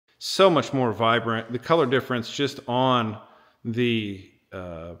so much more vibrant. The color difference just on the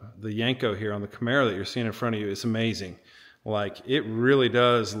Yenko here on the Camaro that you're seeing in front of you is amazing. Like, it really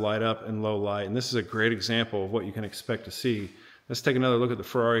does light up in low light, and this is a great example of what you can expect to see. Let's take another look at the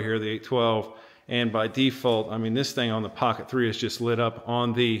Ferrari here, the 812, and by default, I mean, this thing on the Pocket 3 is just lit up.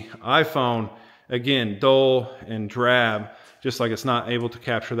 On the iPhone, again, dull and drab, just like it's not able to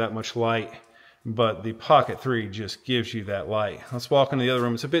capture that much light, but the Pocket 3 just gives you that light. Let's walk into the other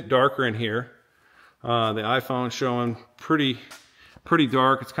room. It's a bit darker in here. The iPhone showing pretty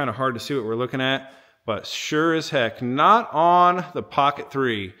dark. It's kind of hard to see what we're looking at, but sure as heck, not on the Pocket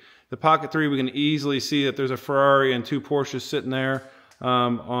 3. The Pocket 3, we can easily see that there's a Ferrari and 2 Porsches sitting there.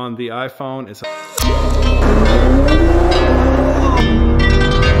 On the iPhone, it's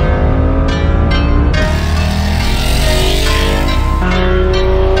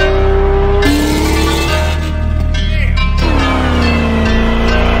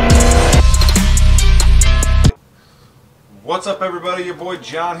What's up, everybody? Your boy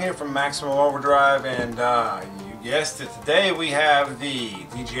John here from Maximum Overdrive, and you guessed it, today we have the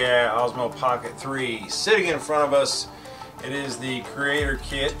DJI OSMO Pocket 3 sitting in front of us. It is the creator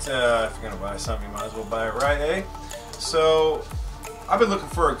kit. If you're going to buy something, you might as well buy it right, eh? So, I've been looking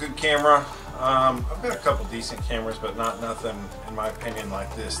for a good camera. I've got a couple decent cameras, but nothing, in my opinion,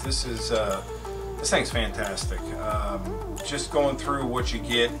 like this. This thing's fantastic. Just going through what you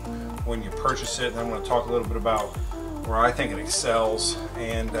get when you purchase it, and I'm going to talk a little bit about where I think it excels,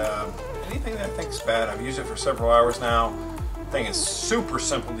 and anything that I think is bad. I've used it for several hours now. The thing is super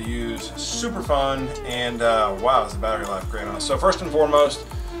simple to use, super fun, and wow, is the battery life great on it. So first and foremost,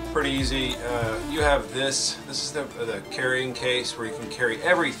 pretty easy. You have this. This is the carrying case where you can carry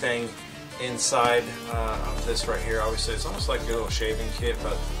everything inside of this right here. Obviously, it's almost like your little shaving kit,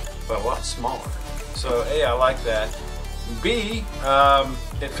 but a lot smaller. So A, I like that. B,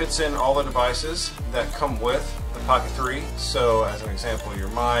 it fits in all the devices that come with the Pocket 3. So as an example, your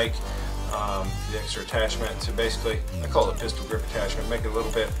mic, the extra attachment to basically, I call it a pistol grip attachment, make it a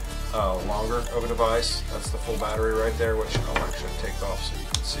little bit longer of a device. That's the full battery right there, which I'll actually take off so you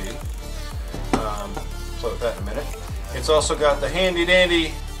can see. Play with that in a minute. It's also got the handy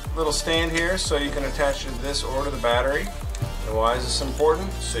dandy little stand here, so you can attach it to this or to the battery. And why is this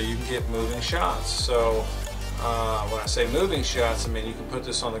important? So you can get moving shots. So when I say moving shots, I mean you can put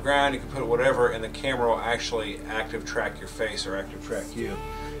this on the ground, you can put it whatever, and the camera will actually active track your face or active track you.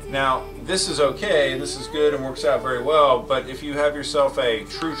 Now, this is okay, and this is good and works out very well, but if you have yourself a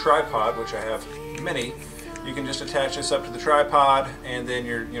true tripod, which I have many, you can just attach this up to the tripod, and then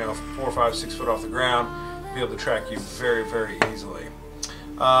you're 4, 5, 6 foot off the ground, you'll be able to track you very, very easily.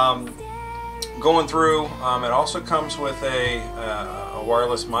 Going through, it also comes with a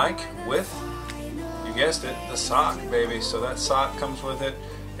wireless mic with, you guessed it, the sock, baby. So that sock comes with it.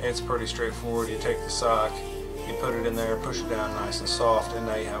 It's pretty straightforward. You take the sock, you put it in there, push it down nice and soft, and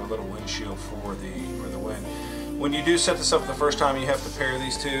now you have a little windshield for the wind. When you do set this up the first time, you have to pair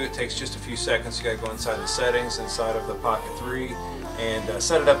these two. It takes just a few seconds. You got to go inside the settings inside of the Pocket 3 and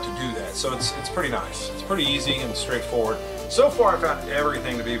set it up to do that. So it's pretty nice. It's pretty easy and straightforward. So far, I've found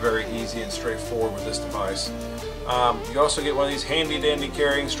everything to be very easy and straightforward with this device. You also get one of these handy dandy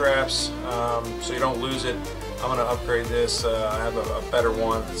carrying straps, so you don't lose it. I'm going to upgrade this. I have a better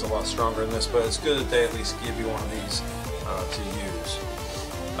one that's a lot stronger than this, but it's good that they at least give you one of these to use.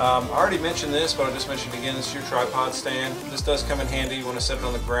 I already mentioned this, but I'll just mention it again. This is your tripod stand. This does come in handy. You want to set it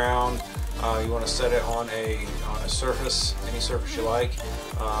on the ground. You want to set it on a surface, any surface you like,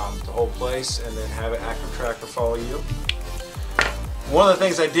 to hold place, and then have it active track to follow you. One of the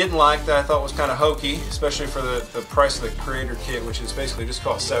things I didn't like that I thought was kind of hokey, especially for the price of the creator kit, which is basically just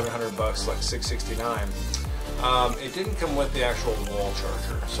cost $700 bucks, like $669. It didn't come with the actual wall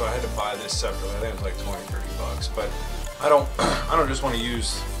charger, so I had to buy this separately. I think it was like 20, 30 bucks. But I don't just want to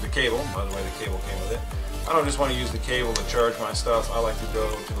use the cable. By the way, the cable came with it. I don't just want to use the cable to charge my stuff. I like to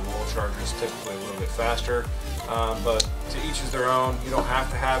go to the wall chargers, typically a little bit faster. But to each is their own. You don't have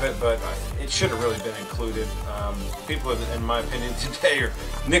to have it, but it should have really been included. People, in my opinion, today are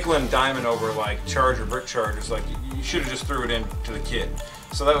nickel and diamond over like brick chargers. Like you should have just threw it into the kit.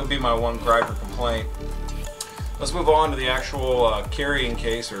 So that would be my one gripe or complaint. Let's move on to the actual carrying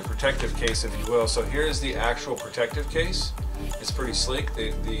case or protective case, if you will. So here's the actual protective case. It's pretty sleek.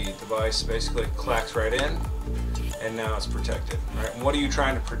 The device basically clacks right in, and now it's protected. Right? And what are you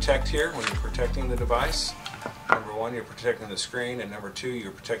trying to protect here when you're protecting the device? Number one, you're protecting the screen, and number two,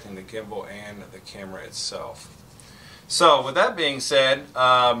 you're protecting the gimbal and the camera itself. So with that being said,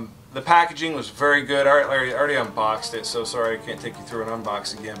 the packaging was very good. I already unboxed it, so sorry I can't take you through an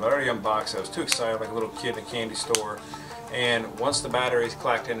unbox again, but I already unboxed it. I was too excited, like a little kid in a candy store. And once the battery is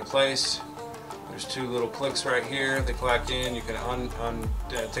clacked into place, there's two little clicks right here. They clack in. You can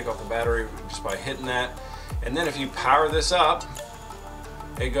take off the battery just by hitting that. And then if you power this up,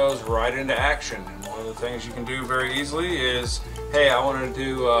 it goes right into action. And one of the things you can do very easily is, hey, I want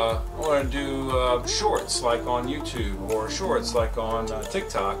to do shorts like on YouTube or shorts like on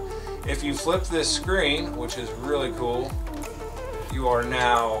TikTok. If you flip this screen, which is really cool, you are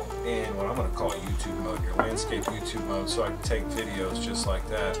now in what I'm going to call YouTube mode, your landscape YouTube mode, so I can take videos just like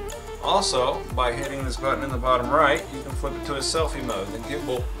that. Also, by hitting this button in the bottom right, you can flip it to a selfie mode. The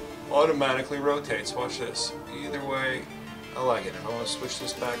gimbal automatically rotates. Watch this. Either way, I like it. If I want to switch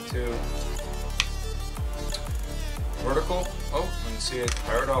this back to vertical, oh, you can see it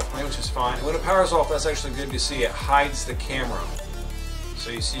powered off, which is fine. When it powers off, that's actually good to see. It hides the camera. So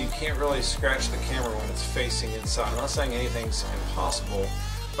you see, you can't really scratch the camera when it's facing inside. I'm not saying anything's impossible,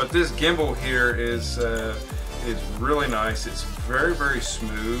 but this gimbal here is really nice. It's very, very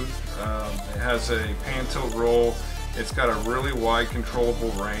smooth. It has a pan tilt roll. It's got a really wide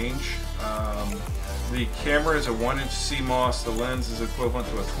controllable range. The camera is a 1-inch CMOS. The lens is equivalent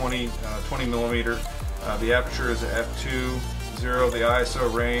to a 20 millimeter. The aperture is a f2.0. The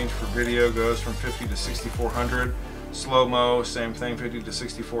ISO range for video goes from 50 to 6400. Slow-mo, same thing, 50 to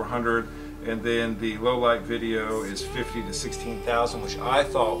 6400, and then the low-light video is 50 to 16,000, which I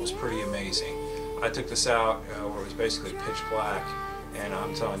thought was pretty amazing. I took this out where it was basically pitch black, and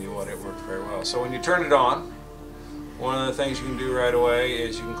I'm telling you what, it worked very well. So when you turn it on, one of the things you can do right away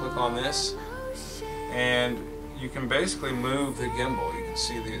is you can click on this, and you can basically move the gimbal. You can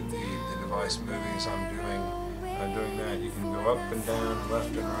see the device moving as I'm doing that. You can go up and down, left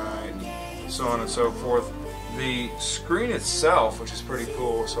and right, and so on and so forth. The screen itself, which is pretty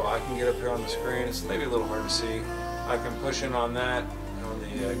cool, so I can get up here on the screen. It's maybe a little hard to see. I can push in on that on the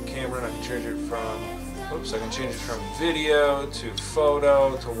camera, and I can change it from video to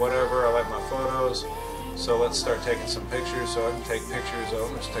photo to whatever. I like my photos, so let's start taking some pictures. So I can take pictures of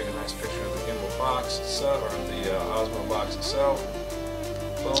them. Let's take a nice picture of the gimbal box itself, or the Osmo box itself.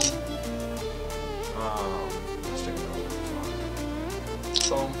 Boom. Let's take another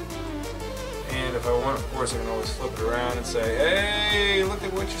one. Boom. And if I want, of course, I can always flip it around and say, hey, look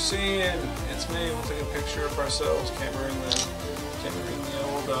at what you're seeing. It's me. We'll take a picture of ourselves, camera in the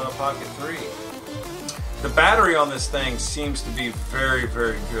old Pocket 3. The battery on this thing seems to be very,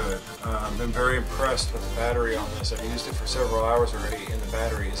 very good. I've been very impressed with the battery on this. I've used it for several hours already, and the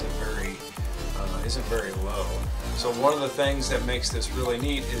battery isn't very low. So one of the things that makes this really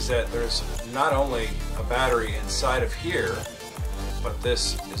neat is that there's not only a battery inside of here, but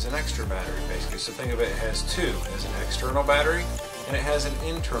this is an extra battery basically. So think of it, it has two. It has an external battery and it has an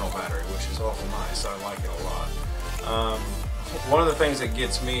internal battery, which is awful nice. I like it a lot. One of the things that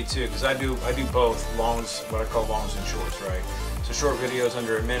gets me too, because I do both longs, what I call longs and shorts, right? So short videos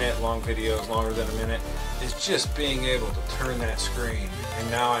under a minute, long videos longer than a minute, is just being able to turn that screen, and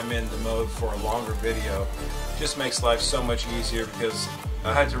now I'm in the mode for a longer video. Just makes life so much easier, because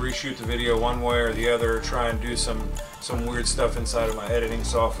I had to reshoot the video one way or the other, try and do some weird stuff inside of my editing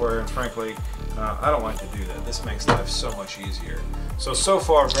software, and frankly, I don't like to do that. This makes life so much easier. So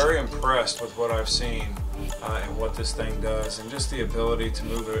far, very impressed with what I've seen and what this thing does, and just the ability to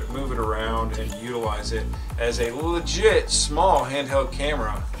move it around and utilize it as a legit small handheld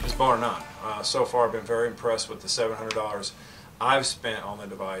camera is bar none. So far, I've been very impressed with the $700 I've spent on the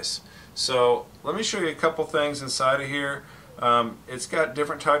device. So let me show you a couple things inside of here. It's got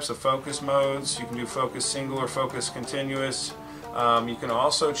different types of focus modes. You can do focus single or focus continuous. You can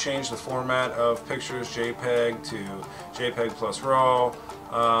also change the format of pictures, JPEG to JPEG plus RAW.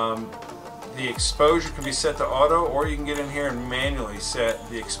 The exposure can be set to auto, or you can get in here and manually set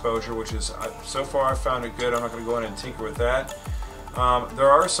the exposure, which is, so far I've found it good. I'm not going to go in and tinker with that. There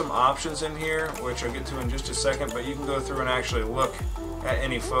are some options in here, which I'll get to in just a second, but you can go through and actually look at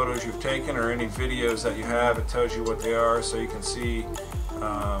any photos you've taken or any videos that you have. It tells you what they are, so you can see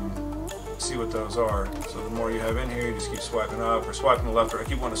what those are. So the more you have in here, you just keep swiping up or swiping to left or I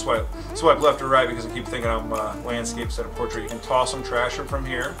keep wanting to swipe left or right because I keep thinking I'm landscape instead of portrait. You can toss them, trash them from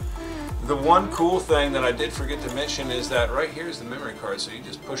here. The one cool thing that I did forget to mention is that right here is the memory card. So you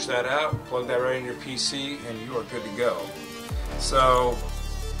just push that out, plug that right in your PC, and you are good to go. So,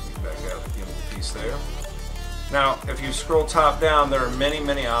 back out the gimbal piece there. Now, if you scroll top down, there are many,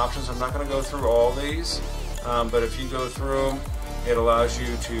 many options. I'm not going to go through all these, but if you go through them, it allows you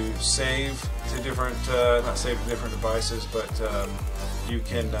to save to different, not save to different devices, but you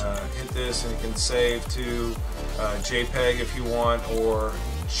can hit this and you can save to JPEG if you want, or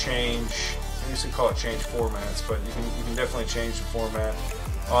change, I used to call it change formats, but you can definitely change the format.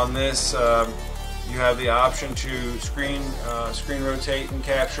 On this, You have the option to screen rotate and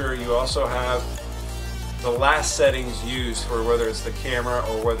capture. You also have the last settings used for whether it's the camera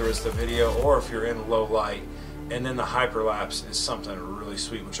or whether it's the video or if you're in low light. And then the hyperlapse is something really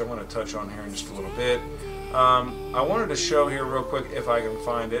sweet, which I want to touch on here in just a little bit. I wanted to show here real quick if I can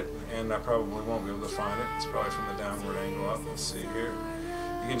find it, and I probably won't be able to find it. It's probably from the downward angle up. Let's see here.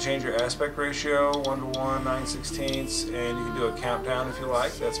 You can change your aspect ratio, 1:1, 9/16, and you can do a countdown if you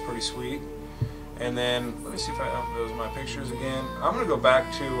like. That's pretty sweet. And then, let me see if those are my pictures again. I'm going to go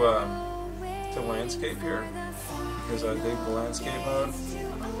back to landscape here, because I dig the landscape mode.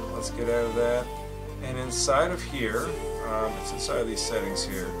 Let's get out of that. And inside of here, it's inside of these settings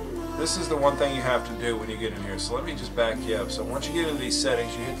here. This is the one thing you have to do when you get in here. So let me just back you up. So once you get into these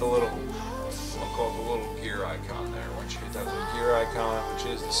settings, you hit the little, we'll call it the little gear icon there. Once you hit that little gear icon, which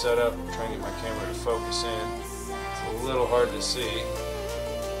is the setup, I'm trying to get my camera to focus in. It's a little hard to see.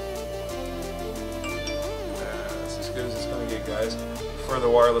 That's as good as it's going to get, guys, for the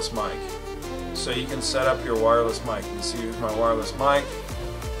wireless mic. So you can set up your wireless mic. You can see here's my wireless mic.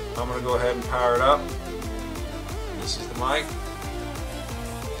 I'm going to go ahead and power it up. This is the mic.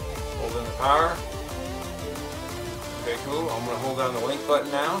 Hold in the power. Okay, cool. I'm going to hold down the link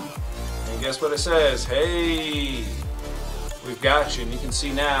button now. And guess what it says? Hey, we've got you. And you can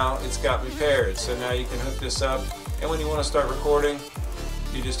see now it's got me paired. So now you can hook this up. And when you want to start recording,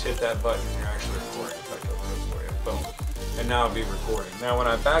 you just hit that button and you're actually recording. In fact, I'll do it for you. Boom. And now I'll be recording. Now when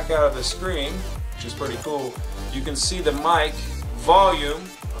I back out of the screen, which is pretty cool, you can see the mic volume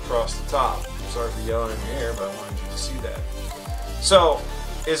across the top. Sorry for yelling in your ear, but I wanted you to see that. So,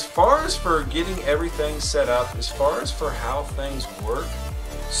 as far as for getting everything set up, as far as for how things work,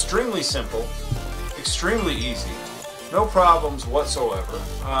 extremely simple, extremely easy, no problems whatsoever.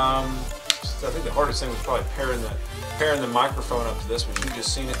 I think the hardest thing was probably pairing the microphone up to this, which you've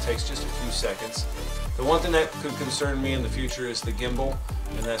just seen. It takes just a few seconds. The one thing that could concern me in the future is the gimbal,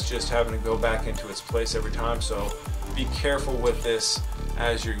 and that's just having to go back into its place every time. So be careful with this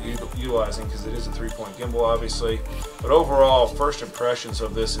as you're utilizing, because it is a 3-point gimbal, obviously. But overall, first impressions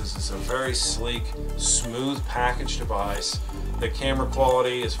of this is it's a very sleek, smooth package device. The camera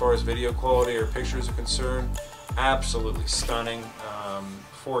quality, as far as video quality or pictures are concerned, absolutely stunning.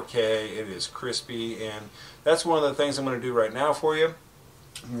 4K, it is crispy, and that's one of the things I'm going to do right now for you.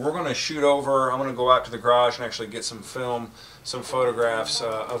 We're going to shoot over, I'm going to go out to the garage and actually get some film, some photographs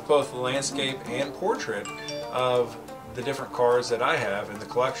of both landscape and portrait of the different cars that I have in the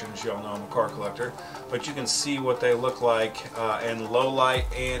collections. You all know I'm a car collector, but you can see what they look like in low light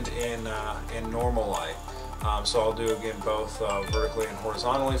and in normal light. So I'll do again both vertically and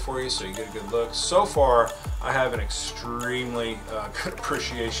horizontally for you, so you get a good look. So far, I have an extremely good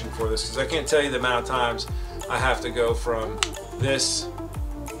appreciation for this, because I can't tell you the amount of times I have to go from this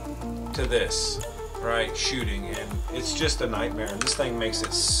to this, right, shooting, and it's just a nightmare. And this thing makes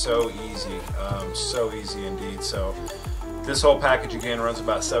it so easy indeed. So this whole package again runs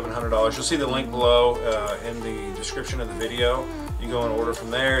about $700. You'll see the link below in the description of the video. You go and order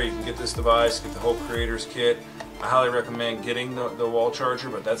from there. You can get this device, get the whole creator's kit. I highly recommend getting the wall charger,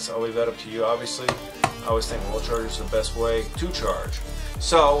 but I'll leave that up to you, obviously. I always think wall charger is the best way to charge.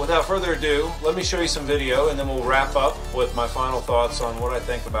 So without further ado, let me show you some video, and then we'll wrap up with my final thoughts on what I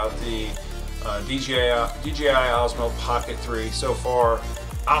think about the DJI OSMO Pocket 3. So far,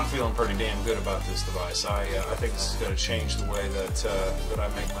 I'm feeling pretty damn good about this device. I think this is going to change the way that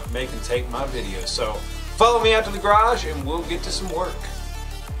I make and take my videos. So follow me out to the garage and we'll get to some work.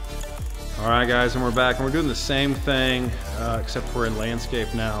 Alright guys, and we're back, and we're doing the same thing except we're in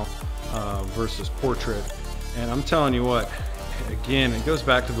landscape now versus portrait. And I'm telling you what, again, it goes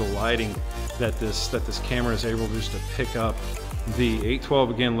back to the lighting that this camera is able just to pick up. The 812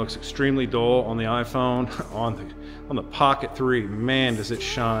 again looks extremely dull on the iPhone. On the Pocket 3, man, does it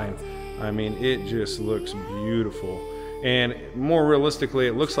shine. I mean, it just looks beautiful. And more realistically,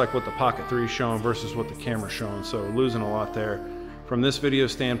 it looks like what the Pocket 3 is showing versus what the camera's showing, so losing a lot there. From this video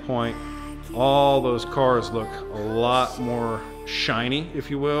standpoint, all those cars look a lot more shiny, if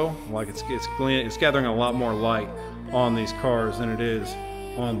you will. Like it's gathering a lot more light on these cars than it is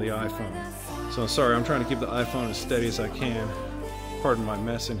on the iPhone. So sorry, I'm trying to keep the iPhone as steady as I can. Pardon my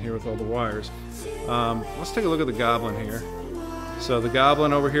mess in here with all the wires. Let's take a look at the Goblin here. So the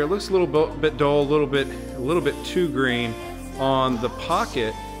Goblin over here looks a little bit dull, a little bit too green. On the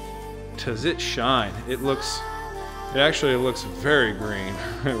Pocket, does it shine? It actually looks very green,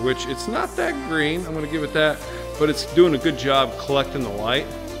 which it's not that green, I'm going to give it that, but it's doing a good job collecting the light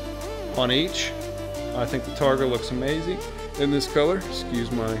on each. I think the Targa looks amazing in this color.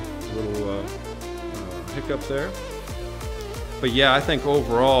 Excuse my little hiccup there. But yeah, I think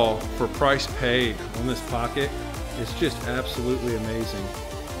overall, for price paid on this Pocket, it's just absolutely amazing.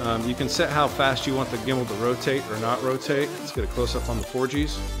 You can set how fast you want the gimbal to rotate or not rotate. Let's get a close-up on the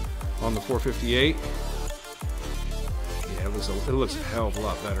 4Gs, on the 458. Yeah, it looks a hell of a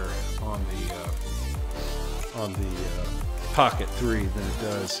lot better on the Pocket 3 than it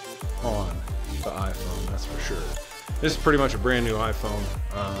does on the iPhone, that's for sure. This is pretty much a brand new iPhone,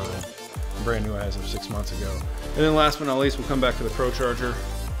 brand new as of 6 months ago. And then last but not least, we'll come back to the Pro Charger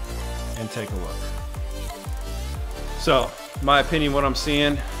and take a look. So, my opinion, what I'm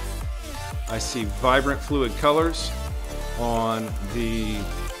seeing, I see vibrant fluid colors on the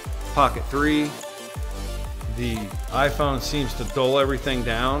Pocket 3. The iPhone seems to dull everything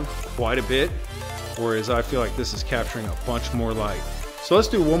down quite a bit, whereas I feel like this is capturing a bunch more light. So let's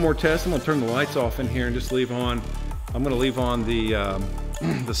do one more test. I'm gonna turn the lights off in here and just leave on, I'm gonna leave on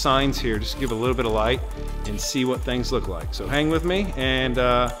the signs here, just to give a little bit of light and see what things look like. So hang with me and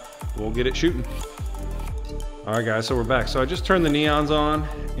we'll get it shooting. All right guys, so we're back. So I just turned the neons on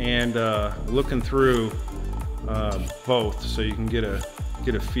and looking through both so you can get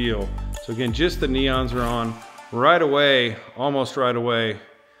a feel. So again, just the neons are on. Right away, almost right away,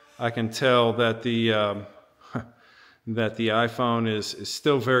 I can tell that the iPhone is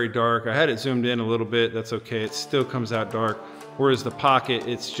still very dark. I had it zoomed in a little bit, that's okay. It still comes out dark. Whereas the Pocket,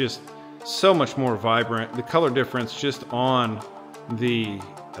 it's just so much more vibrant. The color difference just on the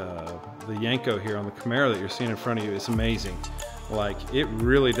Yanko here, on the camera that you're seeing in front of you, is amazing. Like, it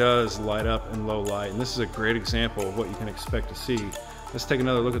really does light up in low light, and this is a great example of what you can expect to see. Let's take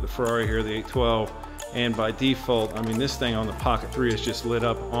another look at the Ferrari here, the 812, and by default, I mean, this thing on the Pocket 3 is just lit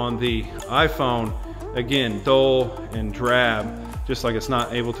up. On the iPhone, again, dull and drab, just like it's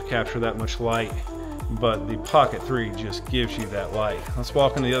not able to capture that much light, but the Pocket 3 just gives you that light. Let's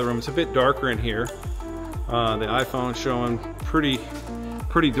walk into the other room. It's a bit darker in here. The iPhone is showing pretty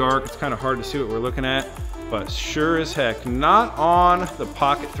dark. It's kind of hard to see what we're looking at, but sure as heck, not on the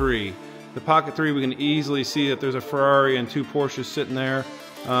Pocket 3. The Pocket 3, we can easily see that there's a Ferrari and two Porsches sitting there.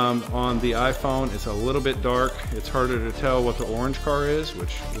 On the iPhone, it's a little bit dark. It's harder to tell what the orange car is,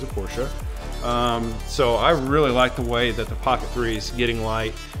 which is a Porsche. So I really like the way that the Pocket 3 is getting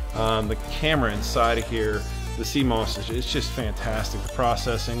light. The camera inside of here, the CMOS, it's just fantastic. The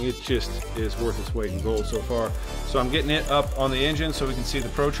processing, it just is worth its weight in gold so far. So I'm getting it up on the engine so we can see the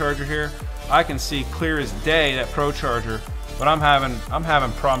Pro Charger here. I can see clear as day that Pro Charger, but I'm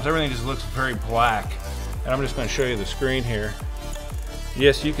having problems. Everything just looks very black. And I'm just going to show you the screen here.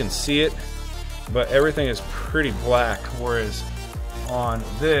 Yes, you can see it, but everything is pretty black, whereas on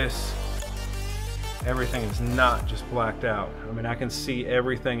this, everything is not just blacked out. I mean, I can see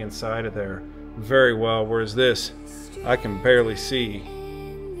everything inside of there very well, whereas this, I can barely see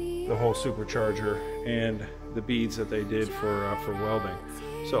the whole supercharger and the beads that they did for welding.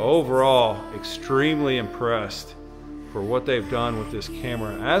 So overall, extremely impressed for what they've done with this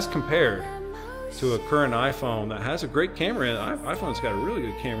camera as compared to a current iPhone that has a great camera in it. iPhone's got a really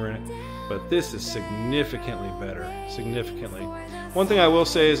good camera in it, but this is significantly better, significantly. One thing I will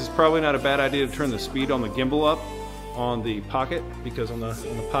say is it's probably not a bad idea to turn the speed on the gimbal up on the Pocket, because on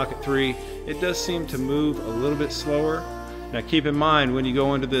the Pocket 3, it does seem to move a little bit slower. Now keep in mind, when you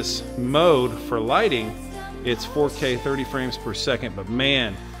go into this mode for lighting, it's 4K 30 frames per second, but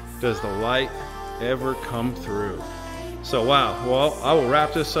man, does the light ever come through. So wow, well, I will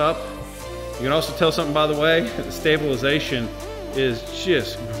wrap this up. You can also tell something, by the way, the stabilization is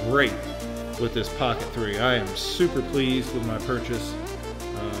just great with this Pocket 3. I am super pleased with my purchase.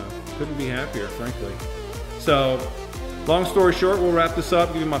 Couldn't be happier, frankly. So, long story short, we'll wrap this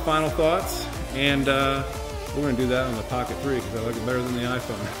up, give you my final thoughts, and we're going to do that on the Pocket 3 because I like it better than the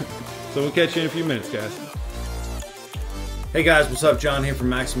iPhone. So we'll catch you in a few minutes, guys. Hey guys, what's up? John here from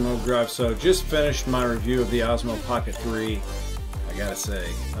Maximum Overdrive. So just finished my review of the Osmo Pocket 3. I gotta say,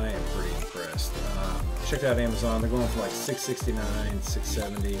 I am pretty impressed. Check out Amazon. They're going for like $669,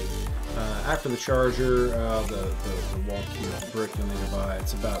 $670. After the charger, the wall key, the brick you'll need to buy,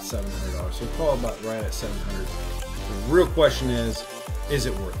 it's about $700. So call about right at $700. The real question is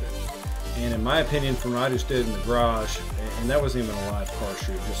it worth it? And in my opinion, from what I just did in the garage, and that wasn't even a live car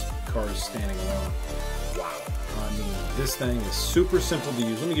shoot, just cars standing alone. Wow. I mean, this thing is super simple to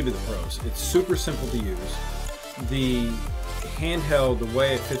use. Let me give you the pros. It's super simple to use. The handheld, the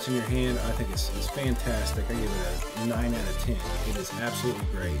way it fits in your hand, I think it's fantastic. I give it a 9 out of 10. It is absolutely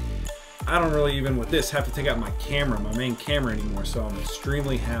great. I don't really even with this have to take out my camera, my main camera anymore, so I'm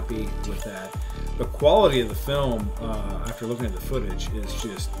extremely happy with that. The quality of the film, after looking at the footage, is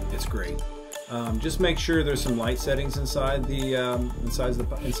just, it's great. Just make sure there's some light settings inside the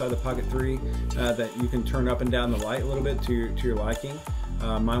Pocket 3 that you can turn up and down the light a little bit to your liking.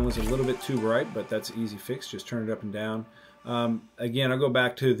 Mine was a little bit too bright, but that's an easy fix. Just turn it up and down. Again, I'll go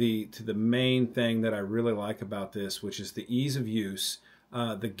back to the main thing that I really like about this, which is the ease of use.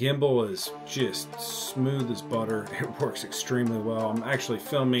 The gimbal is just smooth as butter. It works extremely well. I'm actually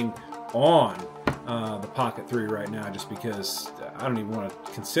filming on the Pocket 3 right now just because I don't even want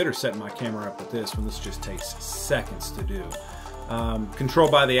to consider setting my camera up with this when this just takes seconds to do. Control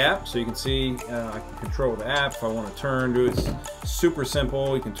by the app, so you can see I can control the app if I want to turn. It's super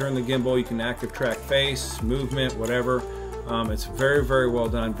simple. You can turn the gimbal, you can active track face, movement, whatever. It's very, very well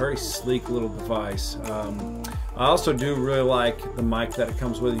done, very sleek little device. I also do really like the mic that it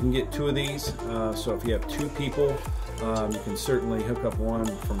comes with. You can get 2 of these, so if you have 2 people, you can certainly hook up one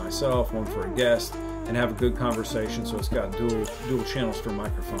for myself, one for a guest, and have a good conversation. So it's got dual channels for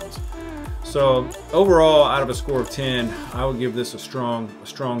microphones. So overall, out of a score of 10, I would give this a strong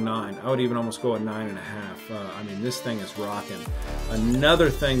 9. I would even almost go a 9.5. I mean, this thing is rocking. Another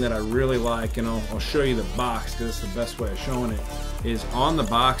thing that I really like, and I'll show you the box because it's the best way of showing it, is on the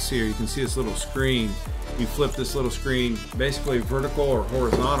box here, you can see this little screen. You flip this little screen, basically vertical or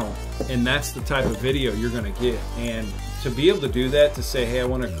horizontal, and that's the type of video you're going to get. And to be able to do that, to say, hey, I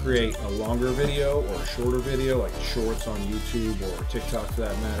want to create a longer video or a shorter video, like shorts on YouTube or TikTok for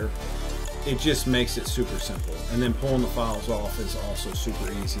that matter, it just makes it super simple. And then pulling the files off is also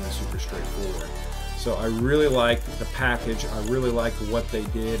super easy and super straightforward. So I really like the package. I really like what they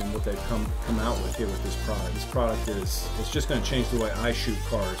did and what they've come out with here with this product. This product it's just going to change the way I shoot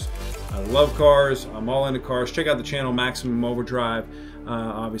cars. I love cars. I'm all into cars. Check out the channel Maximum Overdrive.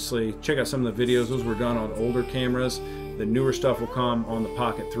 Obviously, check out some of the videos. Those were done on older cameras. The newer stuff will come on the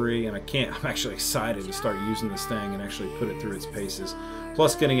Pocket 3, and I'm actually excited to start using this thing and actually put it through its paces.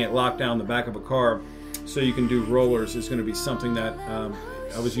 Plus, getting it locked down the back of a car so you can do rollers is going to be something that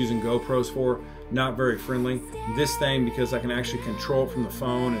I was using GoPros for. Not very friendly. This thing, because I can actually control it from the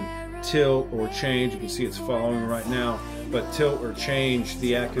phone and tilt or change. You can see it's following right now, but tilt or change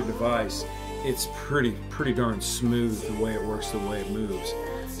the active device. It's pretty darn smooth the way it works, the way it moves.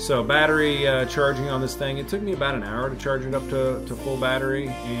 So battery charging on this thing, it took me about an hour to charge it up to full battery,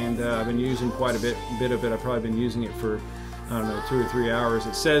 and I've been using quite a bit of it. I've probably been using it for, I don't know, 2 or 3 hours.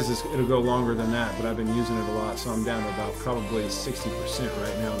 It says it'll go longer than that, but I've been using it a lot, so I'm down to about probably 60%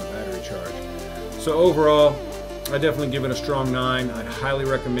 right now on the battery charge. So overall, I definitely give it a strong 9. I'd highly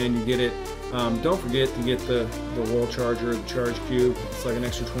recommend you get it. Don't forget to get the wall charger, the charge cube. It's like an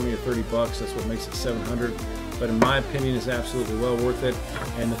extra 20 or 30 bucks. That's what makes it $700. But in my opinion, it's absolutely well worth it.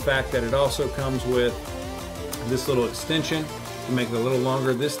 And the fact that it also comes with this little extension to make it a little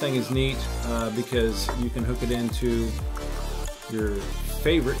longer. This thing is neat because you can hook it into your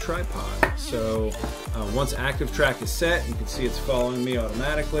favorite tripod. So once active track is set, you can see it's following me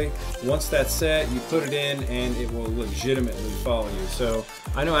automatically. Once that's set, you put it in and it will legitimately follow you. So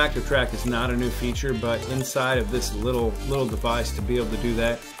I know active track is not a new feature, but inside of this little device, to be able to do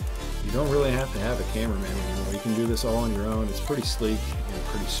that, you don't really have to have a cameraman anymore. You can do this all on your own. It's pretty sleek and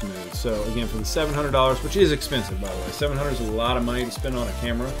pretty smooth. So again, for the $700, which is expensive by the way, $700 is a lot of money to spend on a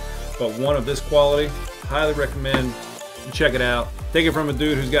camera, but one of this quality, highly recommend you check it out. Take it from a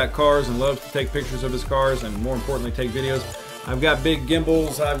dude who's got cars and loves to take pictures of his cars, and more importantly, take videos. I've got big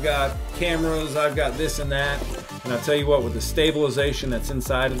gimbals, I've got cameras, I've got this and that, and I'll tell you what, with the stabilization that's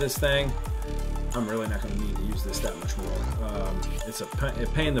inside of this thing, I'm really not going to need to use this that much more. It's a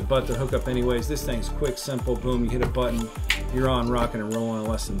pain in the butt to hook up anyways. This thing's quick, simple, boom, you hit a button, you're on, rocking and rolling in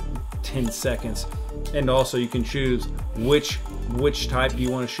less than 10 seconds. And also you can choose which type do you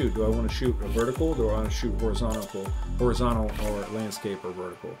want to shoot. Do I want to shoot a vertical? Do I want to shoot horizontal or landscape or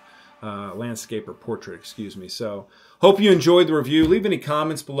vertical? Landscape or portrait, excuse me. So hope you enjoyed the review. Leave any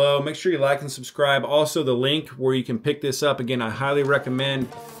comments below. Make sure you like and subscribe. Also the link where you can pick this up. Again, I highly recommend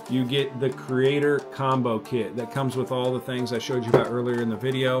you get the Creator Combo Kit that comes with all the things I showed you about earlier in the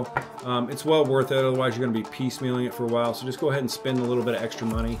video. It's well worth it, otherwise you're going to be piecemealing it for a while. So just go ahead and spend a little bit of extra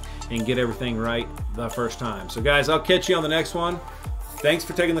money and get everything right the first time. So guys, I'll catch you on the next one. Thanks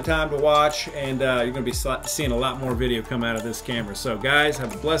for taking the time to watch, and you're going to be seeing a lot more video come out of this camera. So guys,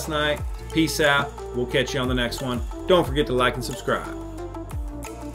 have a blessed night. Peace out. We'll catch you on the next one. Don't forget to like and subscribe.